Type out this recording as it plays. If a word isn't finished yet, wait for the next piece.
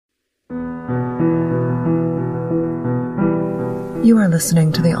You are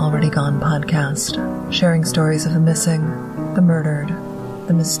listening to the Already Gone podcast, sharing stories of the missing, the murdered,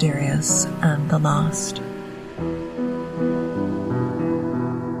 the mysterious, and the lost.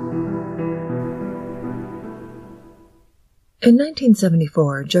 In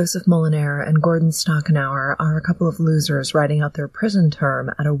 1974, Joseph Molinaire and Gordon Stockenauer are a couple of losers riding out their prison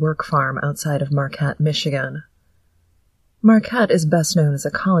term at a work farm outside of Marquette, Michigan. Marquette is best known as a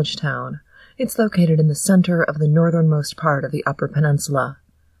college town. It's located in the center of the northernmost part of the Upper Peninsula.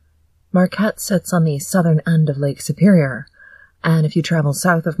 Marquette sits on the southern end of Lake Superior, and if you travel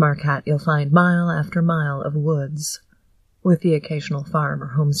south of Marquette, you'll find mile after mile of woods, with the occasional farm or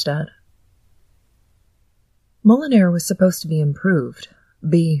homestead. Molinaire was supposed to be improved,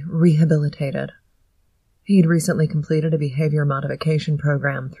 be rehabilitated. He'd recently completed a behavior modification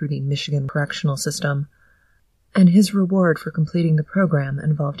program through the Michigan correctional system, and his reward for completing the program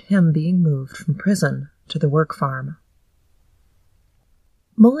involved him being moved from prison to the work farm.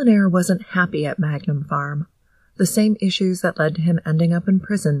 Molinaire wasn't happy at Magnum Farm. The same issues that led to him ending up in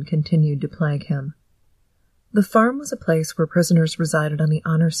prison continued to plague him. The farm was a place where prisoners resided on the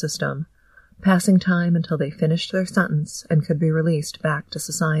honor system, passing time until they finished their sentence and could be released back to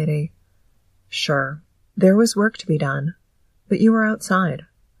society. Sure, there was work to be done, but you were outside,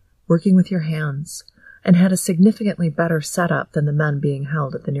 working with your hands, and had a significantly better setup than the men being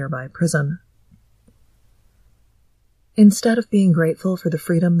held at the nearby prison. Instead of being grateful for the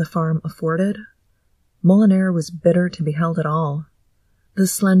freedom the farm afforded, Molinaire was bitter to be held at all. The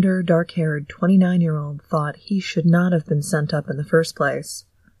slender, dark-haired 29-year-old thought he should not have been sent up in the first place.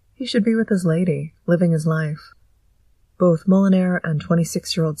 He should be with his lady, living his life. Both Molinaire and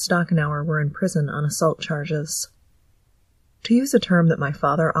 26-year-old Stockenauer were in prison on assault charges. To use a term that my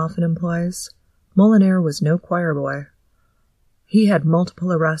father often employs, Molinaire was no choir boy. He had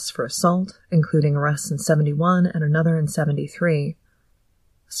multiple arrests for assault, including arrests in 71 and another in 73.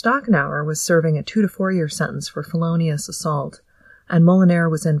 Stockenauer was serving a 2 to 4 year sentence for felonious assault, and Molinaire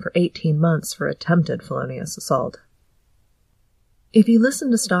was in for 18 months for attempted felonious assault. If you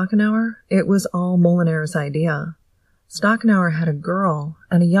listen to Stockenauer, it was all Molinaire's idea. Stockenauer had a girl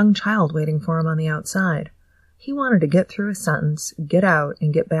and a young child waiting for him on the outside. He wanted to get through his sentence, get out,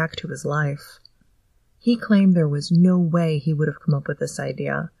 and get back to his life. He claimed there was no way he would have come up with this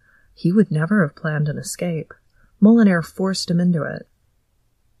idea. He would never have planned an escape. Molinaire forced him into it.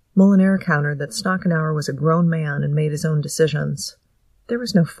 Molinaire countered that Stockenauer was a grown man and made his own decisions. There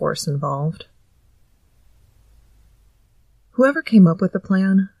was no force involved. Whoever came up with the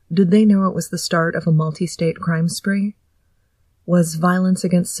plan, did they know it was the start of a multi-state crime spree? Was violence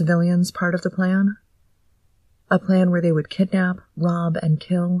against civilians part of the plan? A plan where they would kidnap, rob, and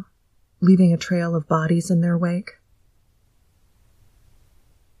kill, leaving a trail of bodies in their wake?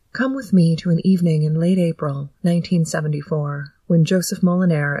 Come with me to an evening in late April, 1974, when Joseph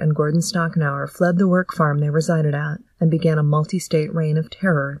Molinaire and Gordon Stockenauer fled the work farm they resided at and began a multi-state reign of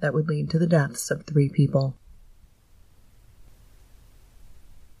terror that would lead to the deaths of 3 people.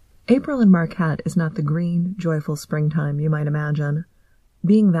 April in Marquette is not the green, joyful springtime you might imagine.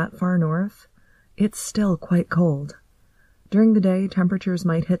 Being that far north, it's still quite cold. During the day, temperatures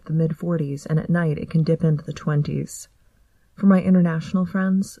might hit the mid-40s, and at night it can dip into the 20s. For my international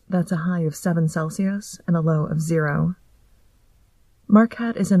friends, that's a high of 7 Celsius and a low of 0.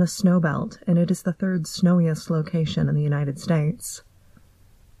 Marquette is in a snow belt, and it is the 3rd snowiest location in the United States.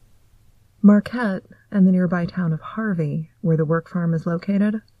 Marquette and the nearby town of Harvey, where the work farm is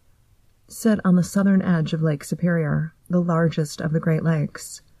located, sit on the southern edge of Lake Superior, the largest of the Great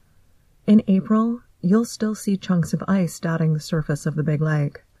Lakes. In April, you'll still see chunks of ice dotting the surface of the big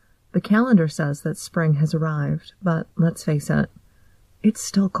lake. The calendar says that spring has arrived, but let's face it, it's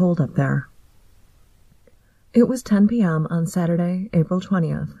still cold up there. It was 10 p.m. on Saturday, April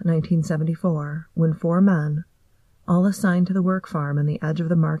 20th, 1974, when 4 men, all assigned to the work farm on the edge of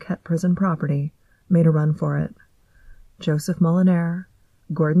the Marquette prison property, made a run for it. Joseph Molinaire,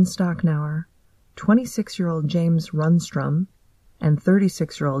 Gordon Stockenauer, 26-year-old James Runstrom, and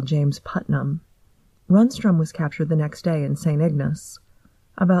 36-year-old James Putnam. Runstrom was captured the next day in St. Ignace,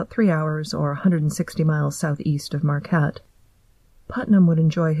 about 3 hours or 160 miles southeast of Marquette. Putnam would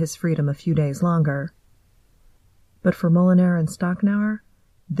enjoy his freedom a few days longer. But for Molinaire and Stockenauer,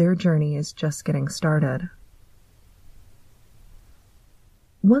 their journey is just getting started.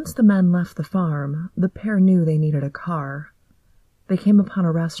 Once the men left the farm, the pair knew they needed a car. They came upon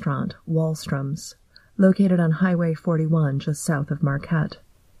a restaurant, Wallstrom's, located on Highway 41 just south of Marquette.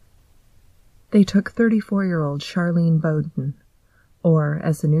 They took 34-year-old Charlene Bowden, or,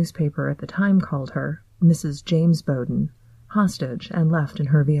 as the newspaper at the time called her, Mrs. James Bowden, hostage and left in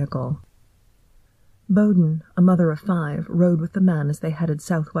her vehicle. Bowden, a mother of 5, rode with the men as they headed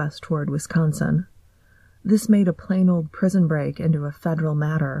southwest toward Wisconsin. This made a plain old prison break into a federal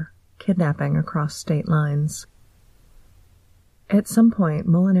matter, kidnapping across state lines. At some point,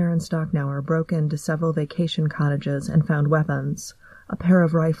 Molinare and Stocknauer broke into several vacation cottages and found weapons, a pair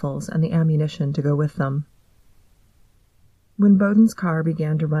of rifles, and the ammunition to go with them. When Bowden's car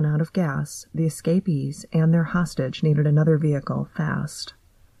began to run out of gas, the escapees and their hostage needed another vehicle fast.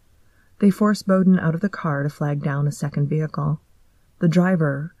 They forced Bowden out of the car to flag down a second vehicle. The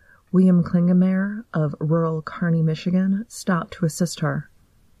driver, William Klingenmeyer of rural Kearney, Michigan, stopped to assist her.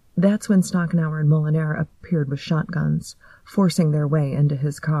 That's when Stocknauer and Molinare appeared with shotguns, forcing their way into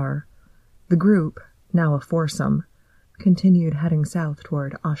his car. The group, now a foursome, continued heading south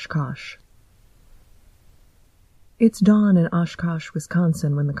toward Oshkosh. It's dawn in Oshkosh,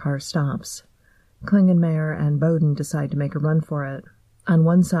 Wisconsin when the car stops. Klingenmeyer and Bowden decide to make a run for it. On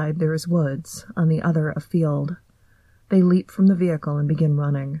one side there is woods, on the other a field. They leap from the vehicle and begin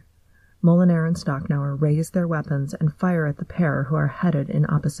running. Molinare and Stocknauer raise their weapons and fire at the pair who are headed in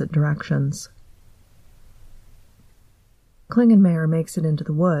opposite directions. Klingenmeyer makes it into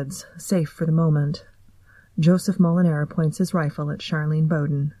the woods, safe for the moment. Joseph Molinare points his rifle at Charlene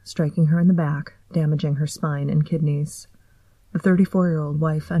Bowden, striking her in the back, damaging her spine and kidneys. The 34-year-old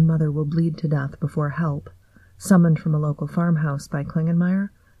wife and mother will bleed to death before help, summoned from a local farmhouse by Klingenmeyer,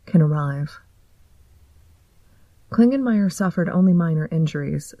 can arrive. Klingenmeyer suffered only minor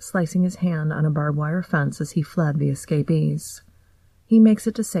injuries, slicing his hand on a barbed wire fence as he fled the escapees. He makes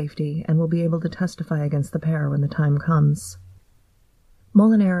it to safety and will be able to testify against the pair when the time comes.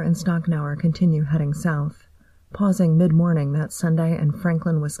 Molinare and Stocknauer continue heading south, pausing mid-morning that Sunday in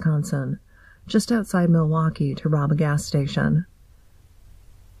Franklin, Wisconsin, just outside Milwaukee to rob a gas station.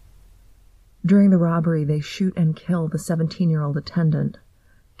 During the robbery, they shoot and kill the 17-year-old attendant,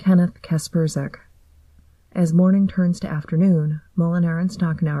 Kenneth Kasperzik. As morning turns to afternoon, Molinare and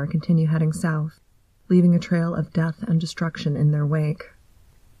Stocknauer continue heading south, leaving a trail of death and destruction in their wake.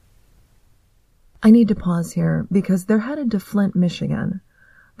 I need to pause here because they're headed to Flint, Michigan.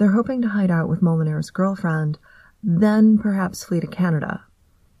 They're hoping to hide out with Molinare's girlfriend, then perhaps flee to Canada.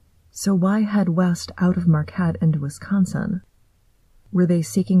 So why head west out of Marquette into Wisconsin? Were they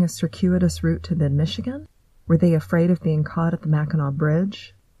seeking a circuitous route to mid-Michigan? Were they afraid of being caught at the Mackinac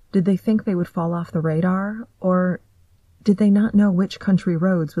Bridge? Did they think they would fall off the radar? Or did they not know which country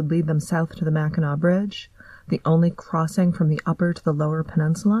roads would lead them south to the Mackinac Bridge, the only crossing from the upper to the lower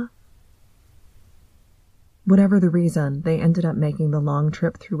peninsula? Whatever the reason, they ended up making the long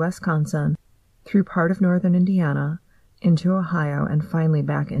trip through Wisconsin, through part of northern Indiana, into Ohio, and finally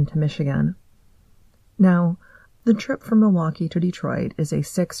back into Michigan. Now, the trip from Milwaukee to Detroit is a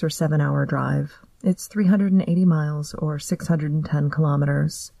 6 or 7 hour drive. It's 380 miles or 610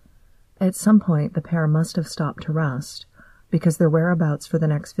 kilometers. At some point, the pair must have stopped to rest, because their whereabouts for the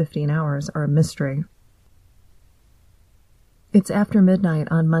next 15 hours are a mystery. It's after midnight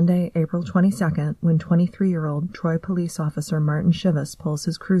on Monday, April 22nd, when 23-year-old Troy police officer Martin Chivas pulls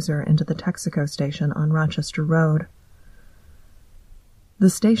his cruiser into the Texaco station on Rochester Road. The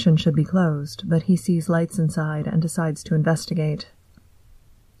station should be closed, but he sees lights inside and decides to investigate.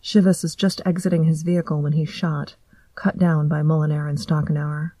 Chivas is just exiting his vehicle when he's shot, cut down by Molinare and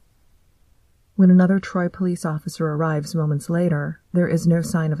Stocknauer. When another Troy police officer arrives moments later, there is no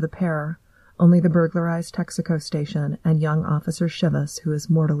sign of the pair, only the burglarized Texaco station and young Officer Chivas, who is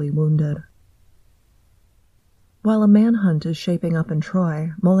mortally wounded. While a manhunt is shaping up in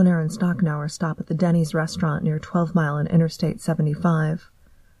Troy, Molinare and Stocknauer stop at the Denny's restaurant near 12 Mile and Interstate 75,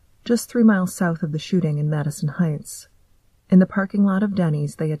 just 3 miles south of the shooting in Madison Heights. In the parking lot of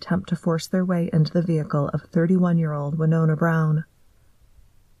Denny's, they attempt to force their way into the vehicle of 31-year-old Winona Brown.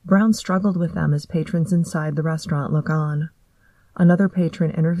 Brown struggled with them as patrons inside the restaurant look on. Another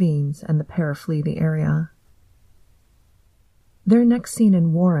patron intervenes, and the pair flee the area. They're next seen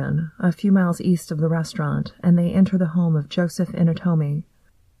in Warren, a few miles east of the restaurant, and they enter the home of Joseph Inatomi,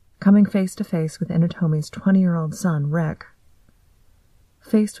 coming face-to-face with Inatomi's 20-year-old son, Rick.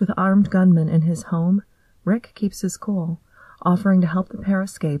 Faced with armed gunmen in his home, Rick keeps his cool, offering to help the pair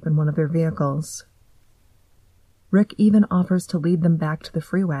escape in one of their vehicles. Rick even offers to lead them back to the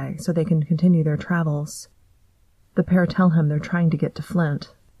freeway so they can continue their travels. The pair tell him they're trying to get to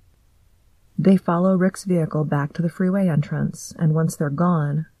Flint. They follow Rick's vehicle back to the freeway entrance, and once they're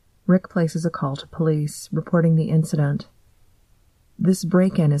gone, Rick places a call to police, reporting the incident. This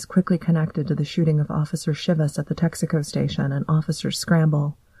break-in is quickly connected to the shooting of Officer Chivas at the Texaco station, and officers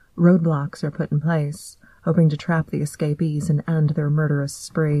scramble. Roadblocks are put in place, hoping to trap the escapees and end their murderous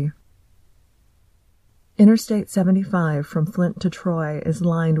spree. Interstate 75 from Flint to Troy is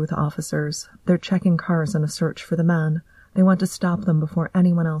lined with officers. They're checking cars in a search for the men. They want to stop them before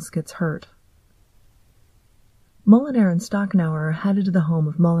anyone else gets hurt. Molinaire and Stocknauer are headed to the home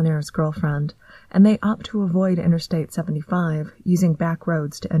of Molinaire's girlfriend, and they opt to avoid Interstate 75, using back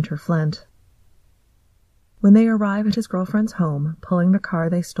roads to enter Flint. When they arrive at his girlfriend's home, pulling the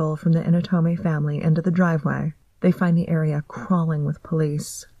car they stole from the Inatome family into the driveway, they find the area crawling with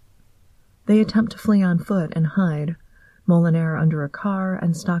police. They attempt to flee on foot and hide, Molinaire under a car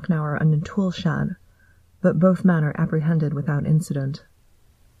and Stocknauer in a tool shed, but both men are apprehended without incident.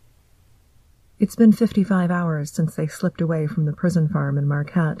 It's been 55 hours since they slipped away from the prison farm in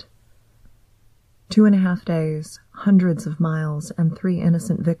Marquette. 2.5 days, hundreds of miles, and 3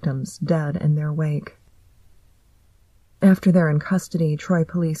 innocent victims dead in their wake. After they're in custody, Troy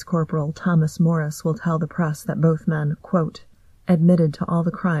Police Corporal Thomas Morris will tell the press that both men, quote, admitted to all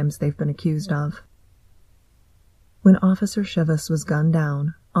the crimes they've been accused of. When Officer Chivas was gunned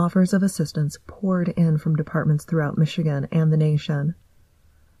down, offers of assistance poured in from departments throughout Michigan and the nation.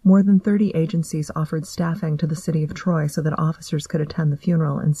 More than 30 agencies offered staffing to the city of Troy so that officers could attend the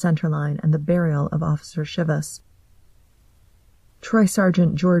funeral in Centerline and the burial of Officer Chivas. Troy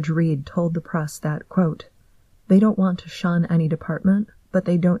Sergeant George Reed told the press that, quote, they don't want to shun any department, but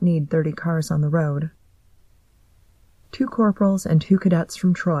they don't need 30 cars on the road. 2 corporals and 2 cadets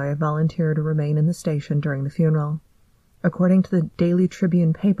from Troy volunteered to remain in the station during the funeral. According to the Daily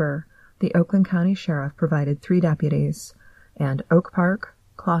Tribune paper, the Oakland County Sheriff provided 3 deputies, and Oak Park,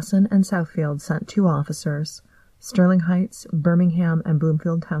 Clawson, and Southfield sent 2 officers. Sterling Heights, Birmingham, and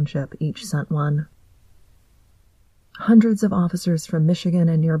Bloomfield Township each sent 1. Hundreds of officers from Michigan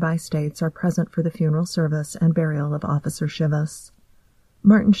and nearby states are present for the funeral service and burial of Officer Chivas.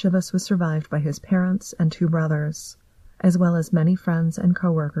 Martin Chivas was survived by his parents and 2 brothers, as well as many friends and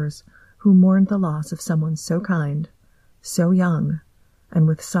coworkers who mourned the loss of someone so kind, so young, and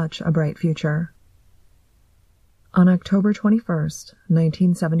with such a bright future. On October 21,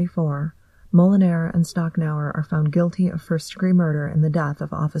 1974, Molinaire and Stocknauer are found guilty of first-degree murder in the death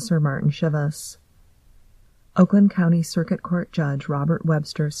of Officer Martin Chivas. Oakland County Circuit Court Judge Robert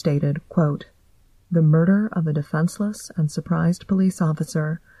Webster stated, quote, the murder of a defenseless and surprised police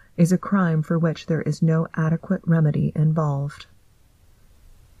officer is a crime for which there is no adequate remedy involved.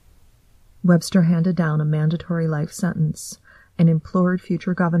 Webster handed down a mandatory life sentence and implored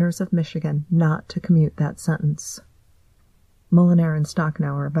future governors of Michigan not to commute that sentence. Molinaire and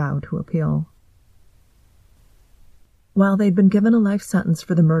Stocknauer vowed to appeal. While they'd been given a life sentence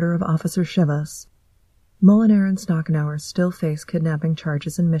for the murder of Officer Chivas, Molinaire and Stocknauer still face kidnapping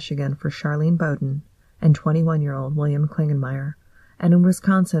charges in Michigan for Charlene Bowden and 21-year-old William Klingenmeyer, and in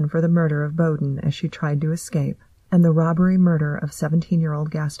Wisconsin for the murder of Bowden as she tried to escape, and the robbery-murder of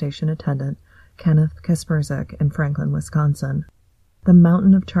 17-year-old gas station attendant Kenneth Kasperzik in Franklin, Wisconsin. The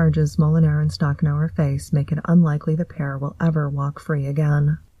mountain of charges Molinaire and Stocknauer face make it unlikely the pair will ever walk free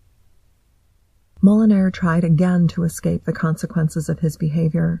again. Molinaire tried again to escape the consequences of his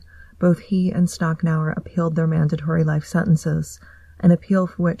behavior. Both he and Stocknauer appealed their mandatory life sentences, an appeal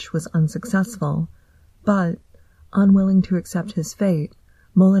for which was unsuccessful, but, unwilling to accept his fate,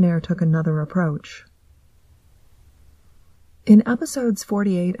 Molinaire took another approach. In episodes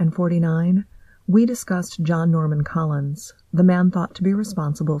 48 and 49, we discussed John Norman Collins, the man thought to be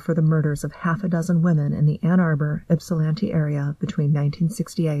responsible for the murders of 6 women in the Ann Arbor, Ypsilanti area between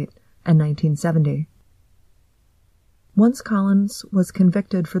 1968 and 1970. Once Collins was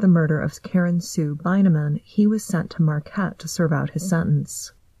convicted for the murder of Karen Sue Beineman, he was sent to Marquette to serve out his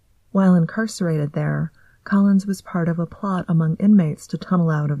sentence. While incarcerated there, Collins was part of a plot among inmates to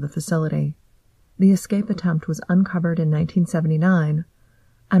tunnel out of the facility. The escape attempt was uncovered in 1979,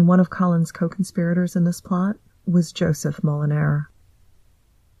 and one of Collins' co-conspirators in this plot was Joseph Molinaire.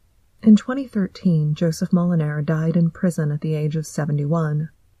 In 2013, Joseph Molinaire died in prison at the age of 71.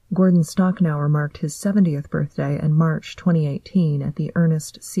 Gordon Stocknauer marked his 70th birthday in March 2018 at the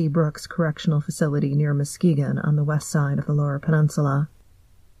Ernest C. Brooks Correctional Facility near Muskegon on the west side of the Lower Peninsula.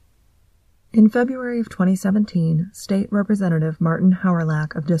 In February of 2017, State Representative Martin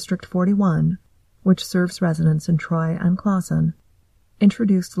Hauerlach of District 41, which serves residents in Troy and Clawson,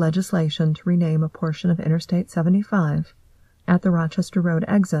 introduced legislation to rename a portion of Interstate 75 at the Rochester Road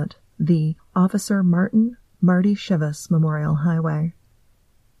exit the Officer Martin Marty Chivas Memorial Highway.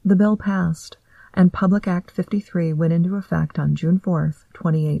 The bill passed, and Public Act 53 went into effect on June 4,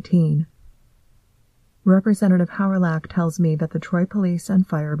 2018. Representative Hauerlach tells me that the Troy Police and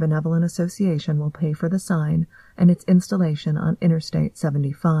Fire Benevolent Association will pay for the sign and its installation on Interstate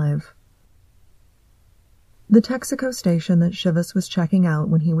 75. The Texaco station that Chivas was checking out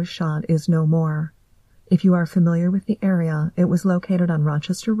when he was shot is no more. If you are familiar with the area, it was located on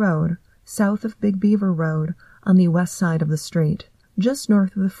Rochester Road, south of Big Beaver Road, on the west side of the street, just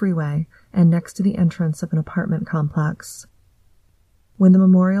north of the freeway and next to the entrance of an apartment complex. When the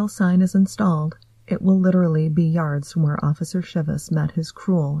memorial sign is installed, it will literally be yards from where Officer Chivas met his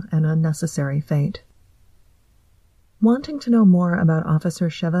cruel and unnecessary fate. Wanting to know more about Officer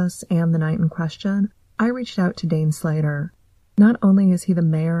Chivas and the night in question, I reached out to Dane Slater. Not only is he the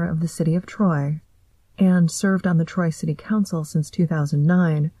mayor of the city of Troy, and served on the Troy City Council since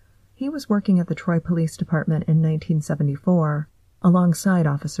 2009, he was working at the Troy Police Department in 1974, alongside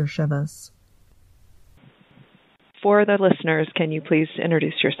Officer Chivas. For the listeners, can you please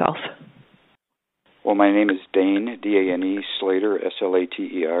introduce yourself? Well, my name is Dane, D-A-N-E, Slater,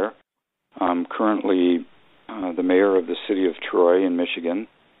 S-L-A-T-E-R. I'm currently the mayor of the city of Troy in Michigan,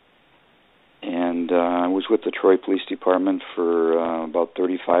 and I was with the Troy Police Department for about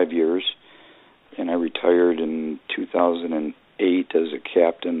 35 years, and I retired in 2008 as a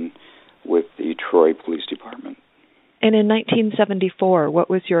captain with the Troy Police Department. And in 1974, what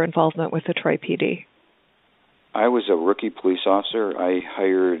was your involvement with the Troy PD? I was a rookie police officer. I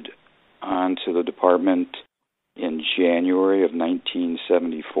hired onto the department in January of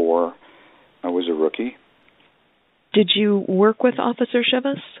 1974. I was a rookie. Did you work with Officer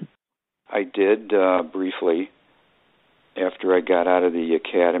Chivas? I did briefly. After I got out of the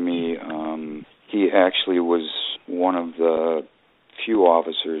academy, he actually was one of the few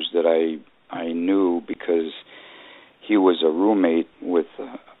officers that I knew because he was a roommate with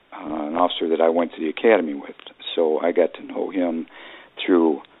an officer that I went to the academy with. So I got to know him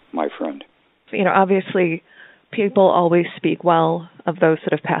through my friend. You know, obviously, people always speak well of those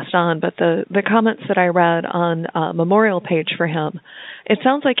that have passed on, but the comments that I read on a memorial page for him, it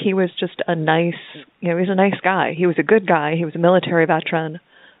sounds like he was just a nice, he was a nice guy. He was a good guy. He was a military veteran,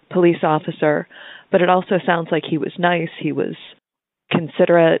 police officer, but it also sounds like he was nice. He was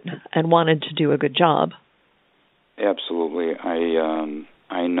considerate and wanted to do a good job. Absolutely.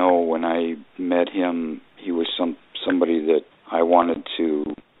 I know when I met him, he was somebody that I wanted to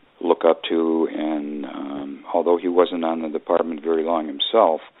look up to, and although he wasn't on the department very long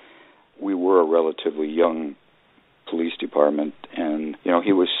himself, we were a relatively young police department, and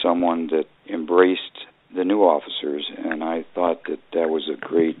he was someone that embraced the new officers, and I thought that was a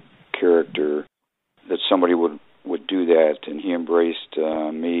great character, that somebody would do that, and he embraced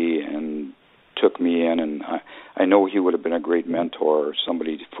me and took me in, and I know he would have been a great mentor,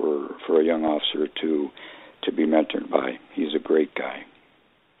 somebody for a young officer to be mentored by. He's a great guy.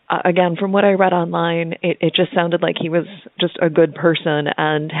 Again, from what I read online, it just sounded like he was just a good person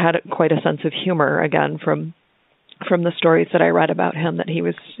and had quite a sense of humor, again, from the stories that I read about him, that he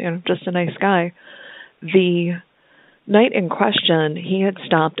was just a nice guy. The night in question, he had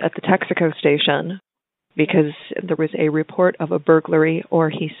stopped at the Texaco station because there was a report of a burglary, or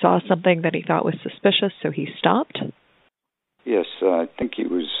he saw something that he thought was suspicious, so he stopped? Yes, I think he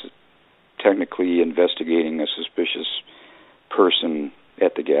was technically investigating a suspicious person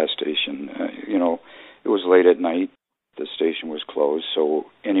at the gas station. It was late at night. The station was closed, so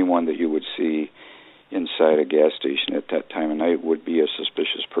anyone that you would see inside a gas station at that time of night would be a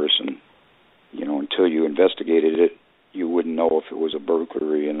suspicious person. Until you investigated it, you wouldn't know if it was a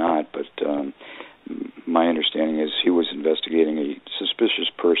burglary or not, but my understanding is he was investigating a suspicious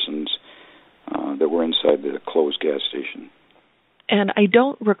persons that were inside the closed gas station. And I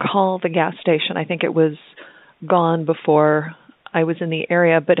don't recall the gas station. I think it was gone before I was in the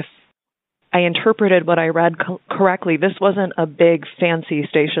area, but if I interpreted what I read correctly, this wasn't a big fancy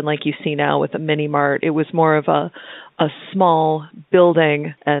station like you see now with a mini mart. It was more of a small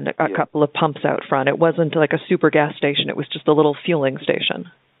building and a couple of pumps out front. It wasn't like a super gas station. It was just a little fueling station.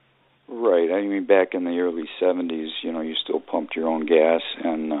 Right. I mean, back in the early 70s, you still pumped your own gas,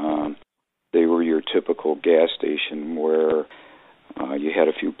 and they were your typical gas station where you had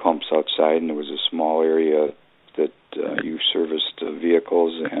a few pumps outside, and there was a small area that you serviced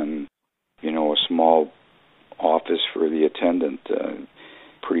vehicles, and a small office for the attendant.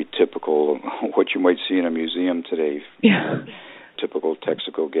 Pretty typical what you might see in a museum today. Yeah. Typical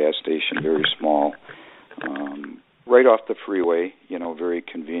Texaco gas station, very small. Right off the freeway, very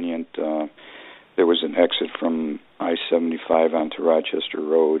convenient. There was an exit from I-75 onto Rochester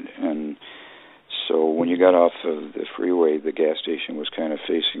Road, and so when you got off of the freeway, the gas station was kind of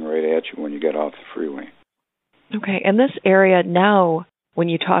facing right at you when you got off the freeway. Okay, and this area now, when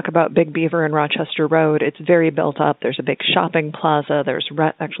you talk about Big Beaver and Rochester Road, it's very built up. There's a big shopping plaza. There's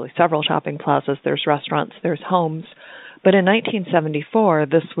actually several shopping plazas. There's restaurants. There's homes. But in 1974,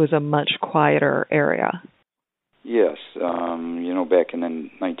 this was a much quieter area. Yes. Back in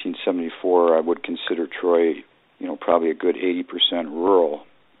 1974, I would consider Troy, probably a good 80% rural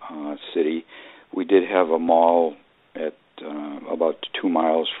city. We did have a mall at about 2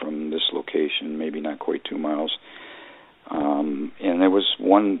 miles from this location, maybe not quite 2 miles. And there was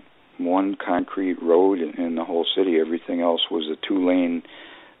one concrete road in the whole city. Everything else was a 2-lane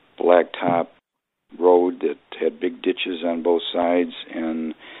blacktop road that had big ditches on both sides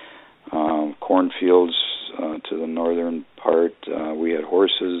and cornfields to the northern part. We had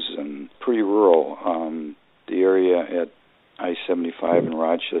horses and pretty rural. The area at I-75 in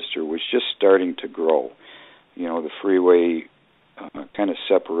Rochester was just starting to grow. The freeway kind of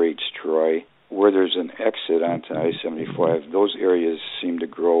separates Troy. Where there's an exit onto I-75, those areas seem to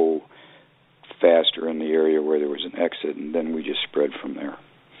grow faster in the area where there was an exit, and then we just spread from there.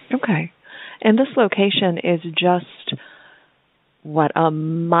 Okay. And this location is just, a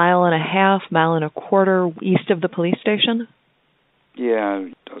mile and a half, mile and a quarter east of the police station? Yeah,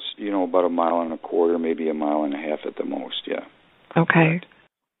 about a mile and a quarter, maybe a mile and a half at the most, yeah. Okay. Correct.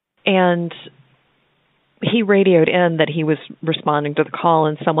 And he radioed in that he was responding to the call,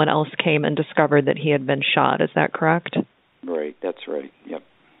 and someone else came and discovered that he had been shot. Is that correct? Right, that's right, yep.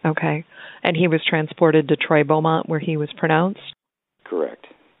 Okay. And he was transported to Troy Beaumont, where he was pronounced? Correct.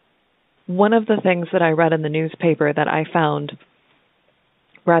 One of the things that I read in the newspaper that I found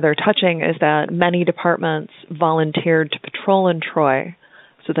rather touching is that many departments volunteered to patrol in Troy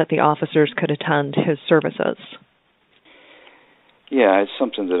so that the officers could attend his services. Yeah, it's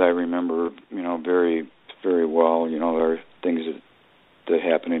something that I remember, very, very well. There are things that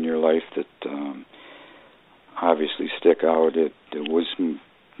happen in your life that obviously stick out. It was,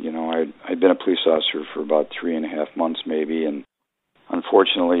 I'd been a police officer for about 3.5 months maybe, and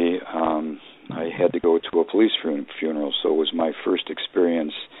unfortunately, I had to go to a police funeral, so it was my first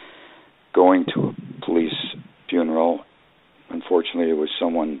experience going to a police funeral. Unfortunately, it was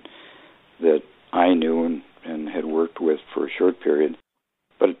someone that I knew and had worked with for a short period.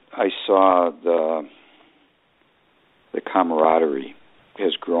 But I saw the camaraderie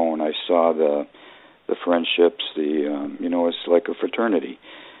has grown. I saw the friendships, it's like a fraternity.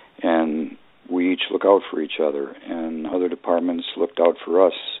 And we each look out for each other, and other departments looked out for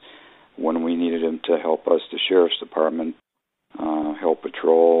us when we needed them to help us. The sheriff's department helped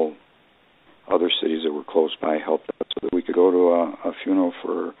patrol. Other cities that were close by helped us so that we could go to a funeral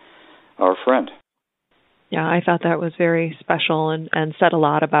for our friend. Yeah, I thought that was very special and said a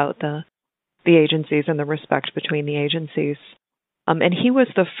lot about the agencies and the respect between the agencies. And he was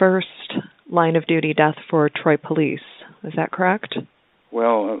the first line-of-duty death for Troy Police. Is that correct?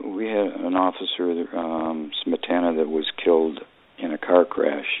 Well, we had an officer, Smetana, that was killed in a car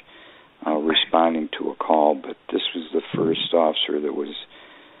crash responding to a call, but this was the first officer that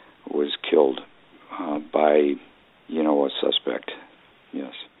was killed by, a suspect,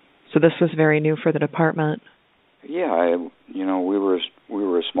 yes. So this was very new for the department. Yeah, we were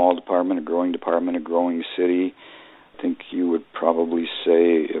a small department, a growing city. I think you would probably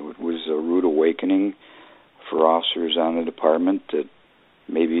say it was a rude awakening for officers on the department that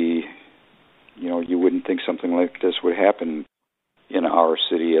maybe, you wouldn't think something like this would happen in our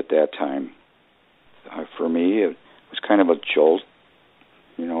city at that time. For me, it was kind of a jolt,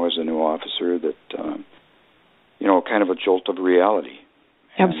 as a new officer that, kind of a jolt of reality.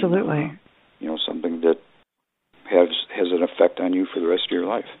 Absolutely. And, something that has an effect on you for the rest of your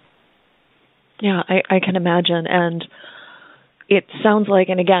life. Yeah, I can imagine. And it sounds like,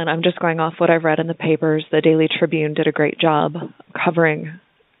 and again, I'm just going off what I've read in the papers, the Daily Tribune did a great job covering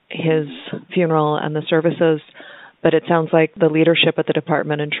his funeral and the services, but it sounds like the leadership at the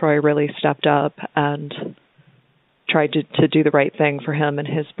department in Troy really stepped up and tried to do the right thing for him and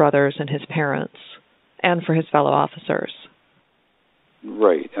his brothers and his parents and for his fellow officers.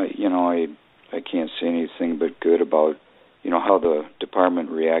 Right. I can't say anything but good about, how the department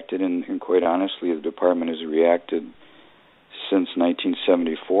reacted, and quite honestly, the department has reacted since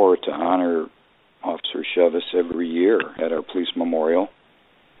 1974 to honor Officer Chivas every year at our police memorial.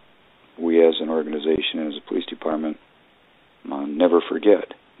 We as an organization and as a police department never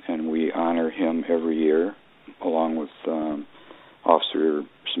forget, and we honor him every year along with Officer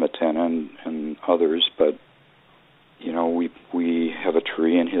Smetana and others, but we have a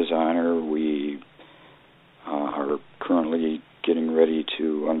tree in his honor. We are currently getting ready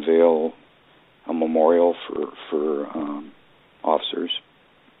to unveil a memorial for officers.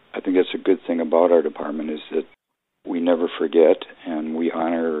 I think that's a good thing about our department is that we never forget and we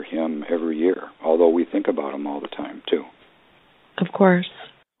honor him every year, although we think about him all the time too. Of course.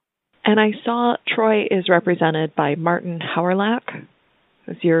 And I saw Troy is represented by Martin Hauerlach,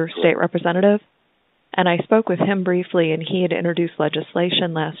 who's your state representative. And I spoke with him briefly, and he had introduced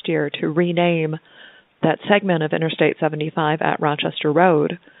legislation last year to rename that segment of Interstate 75 at Rochester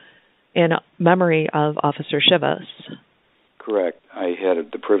Road in memory of Officer Chivas. Correct. I had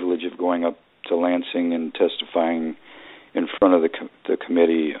the privilege of going up to Lansing and testifying in front of the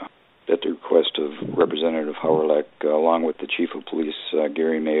committee at the request of Representative Howrleck, along with the Chief of Police,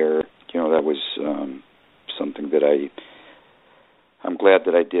 Gary Mayer. That was something that I'm glad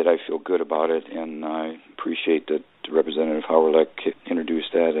that I did. I feel good about it, and I appreciate that Representative Howrleck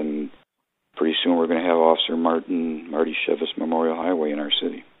introduced that, and pretty soon we're going to have Officer Marty Chivas Memorial Highway in our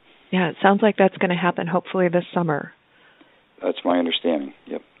city. Yeah, it sounds like that's going to happen hopefully this summer. That's my understanding,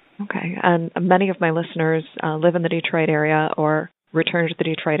 yep. Okay, and many of my listeners live in the Detroit area or return to the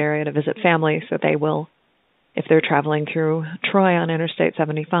Detroit area to visit family, so they will, if they're traveling through Troy on Interstate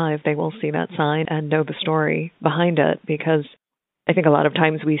 75, they will see that sign and know the story behind it, because I think a lot of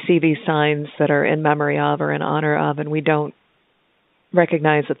times we see these signs that are in memory of or in honor of, and we don't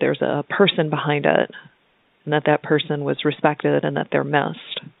recognize that there's a person behind it and that person was respected and that they're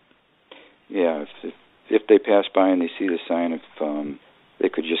missed. Yeah, if they pass by and they see the sign, if they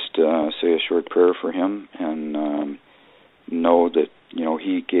could just say a short prayer for him and know that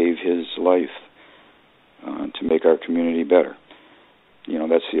he gave his life to make our community better.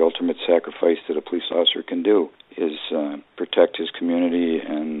 That's the ultimate sacrifice that a police officer can do, is protect his community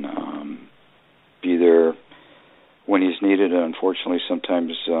and be there when he's needed. And unfortunately,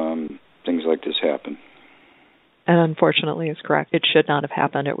 sometimes things like this happen. And unfortunately is correct. It should not have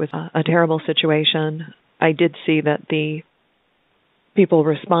happened. It was a terrible situation. I did see that the people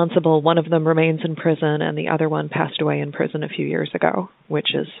responsible, one of them remains in prison and the other one passed away in prison a few years ago,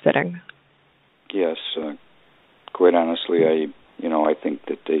 which is fitting. Yes. Quite honestly, I think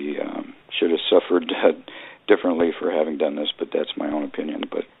that they should have suffered differently for having done this, but that's my own opinion.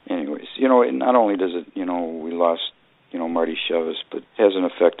 But anyways, and not only does it, we lost, Marty Chivas, but it has an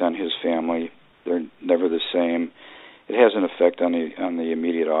effect on his family. They're never the same. It has an effect on the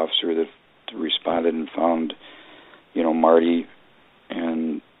immediate officer that responded and found, Marty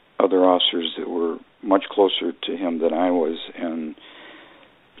and other officers that were much closer to him than I was, and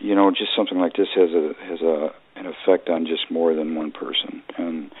just something like this has an effect on just more than one person,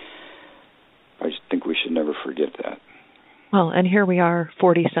 and I think we should never forget that. Well, and here we are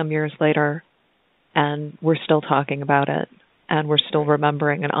 40-some years later, and we're still talking about it, and we're still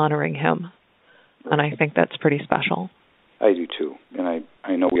remembering and honoring him. And I think that's pretty special. I do too, and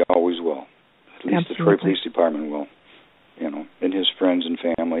I know we always will. At least Absolutely. the Troy Police Department will, and his friends and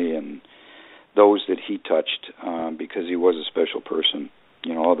family and those that he touched, because he was a special person.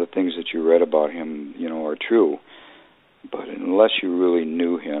 All the things that you read about him, are true. But unless you really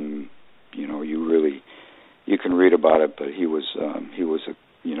knew him, you can read about it. But he was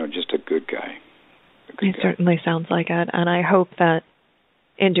just a good guy. It certainly sounds like it, and I hope that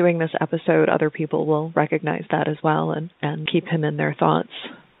in doing this episode, other people will recognize that as well and keep him in their thoughts,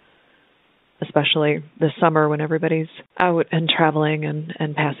 especially this summer when everybody's out and traveling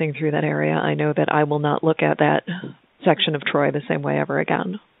and passing through that area. I know that I will not look at that section of Troy the same way ever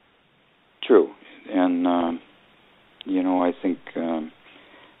again. True, and I think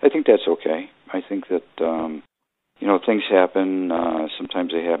that's okay. I think that things happen.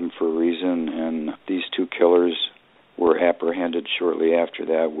 Sometimes they happen for a reason, and these two killers were apprehended shortly after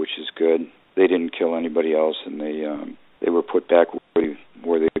that, which is good. They didn't kill anybody else, and they were put back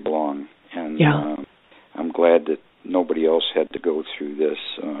where they belong. And yeah. I'm glad that nobody else had to go through this.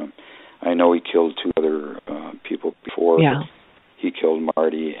 I know he killed two other people before. Yeah. He killed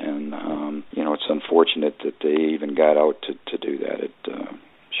Marty, and it's unfortunate that they even got out to do that. It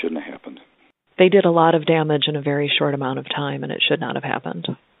shouldn't have happened. They did a lot of damage in a very short amount of time, and it should not have happened.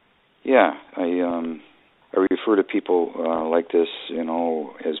 Yeah, I refer to people like this,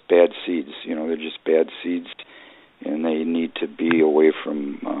 as bad seeds. They're just bad seeds, and they need to be away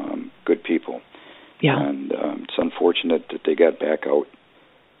from good people. Yeah. And it's unfortunate that they got back out.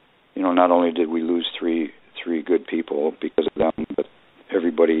 Not only did we lose three good people because of them, but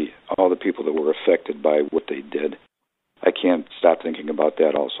everybody, all the people that were affected by what they did. I can't stop thinking about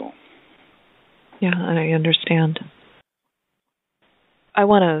that also. Yeah, and I understand. I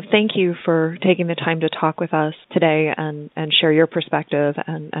want to thank you for taking the time to talk with us today and share your perspective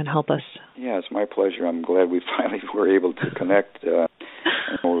and help us. Yeah, it's my pleasure. I'm glad we finally were able to connect. I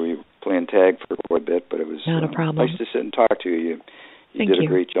know we were playing tag for a bit, but it was not a problem. Nice to sit and talk to you. You did a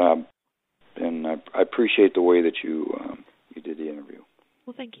great job, and I appreciate the way that you did the interview.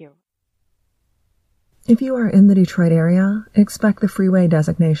 Well, thank you. If you are in the Detroit area, expect the freeway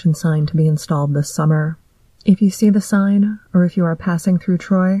designation sign to be installed this summer. If you see the sign, or if you are passing through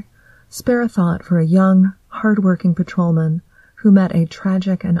Troy, Spare a thought for a young, hard-working patrolman who met a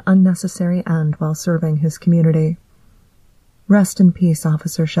tragic and unnecessary end while serving his community. Rest in peace,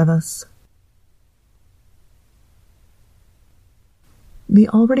 Officer Chivas. The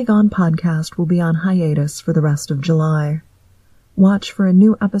Already Gone podcast will be on hiatus for the rest of July. Watch for a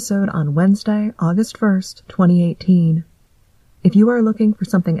new episode on Wednesday, August 1st, 2018. If you are looking for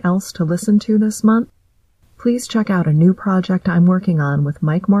something else to listen to this month, please check out a new project I'm working on with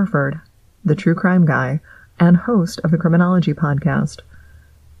Mike Morford, the true crime guy, and host of the Criminology podcast.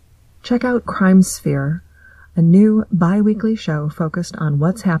 Check out Crime Sphere, a new bi-weekly show focused on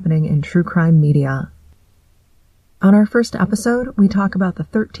what's happening in true crime media. On our first episode, we talk about the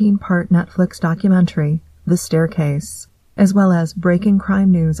 13-part Netflix documentary, The Staircase, as well as breaking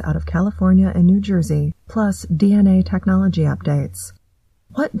crime news out of California and New Jersey, plus DNA technology updates.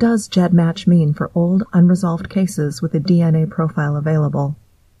 What does GEDmatch mean for old, unresolved cases with a DNA profile available?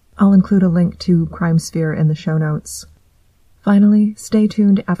 I'll include a link to Crime Sphere in the show notes. Finally, stay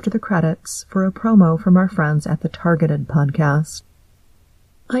tuned after the credits for a promo from our friends at the Targeted podcast.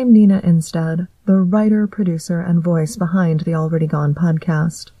 I'm Nina Instead, the writer, producer, and voice behind the Already Gone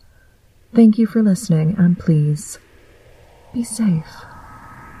podcast. Thank you for listening, and please, be safe.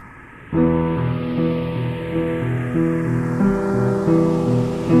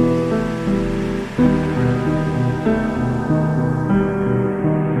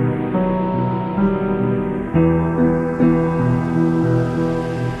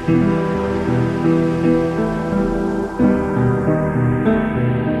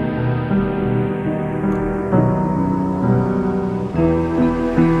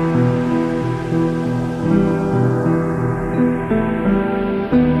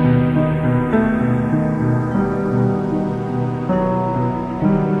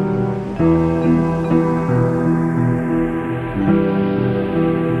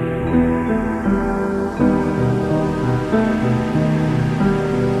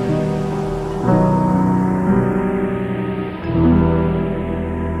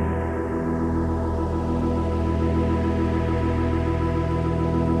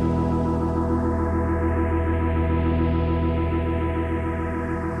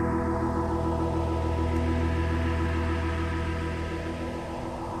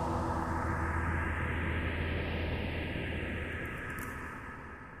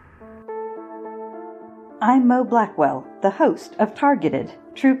 I'm Mo Blackwell, the host of Targeted,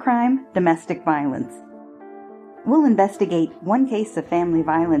 True Crime, Domestic Violence. We'll investigate one case of family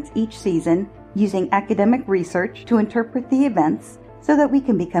violence each season using academic research to interpret the events so that we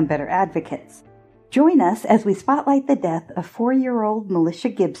can become better advocates. Join us as we spotlight the death of 4-year-old Militia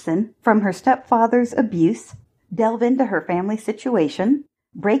Gibson from her stepfather's abuse, delve into her family situation,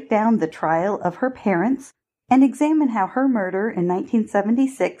 break down the trial of her parents, and examine how her murder in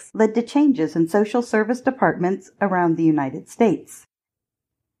 1976 led to changes in social service departments around the United States.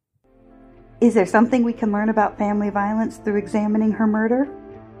 Is there something we can learn about family violence through examining her murder?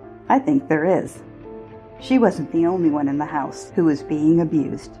 I think there is. She wasn't the only one in the house who was being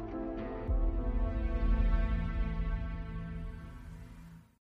abused.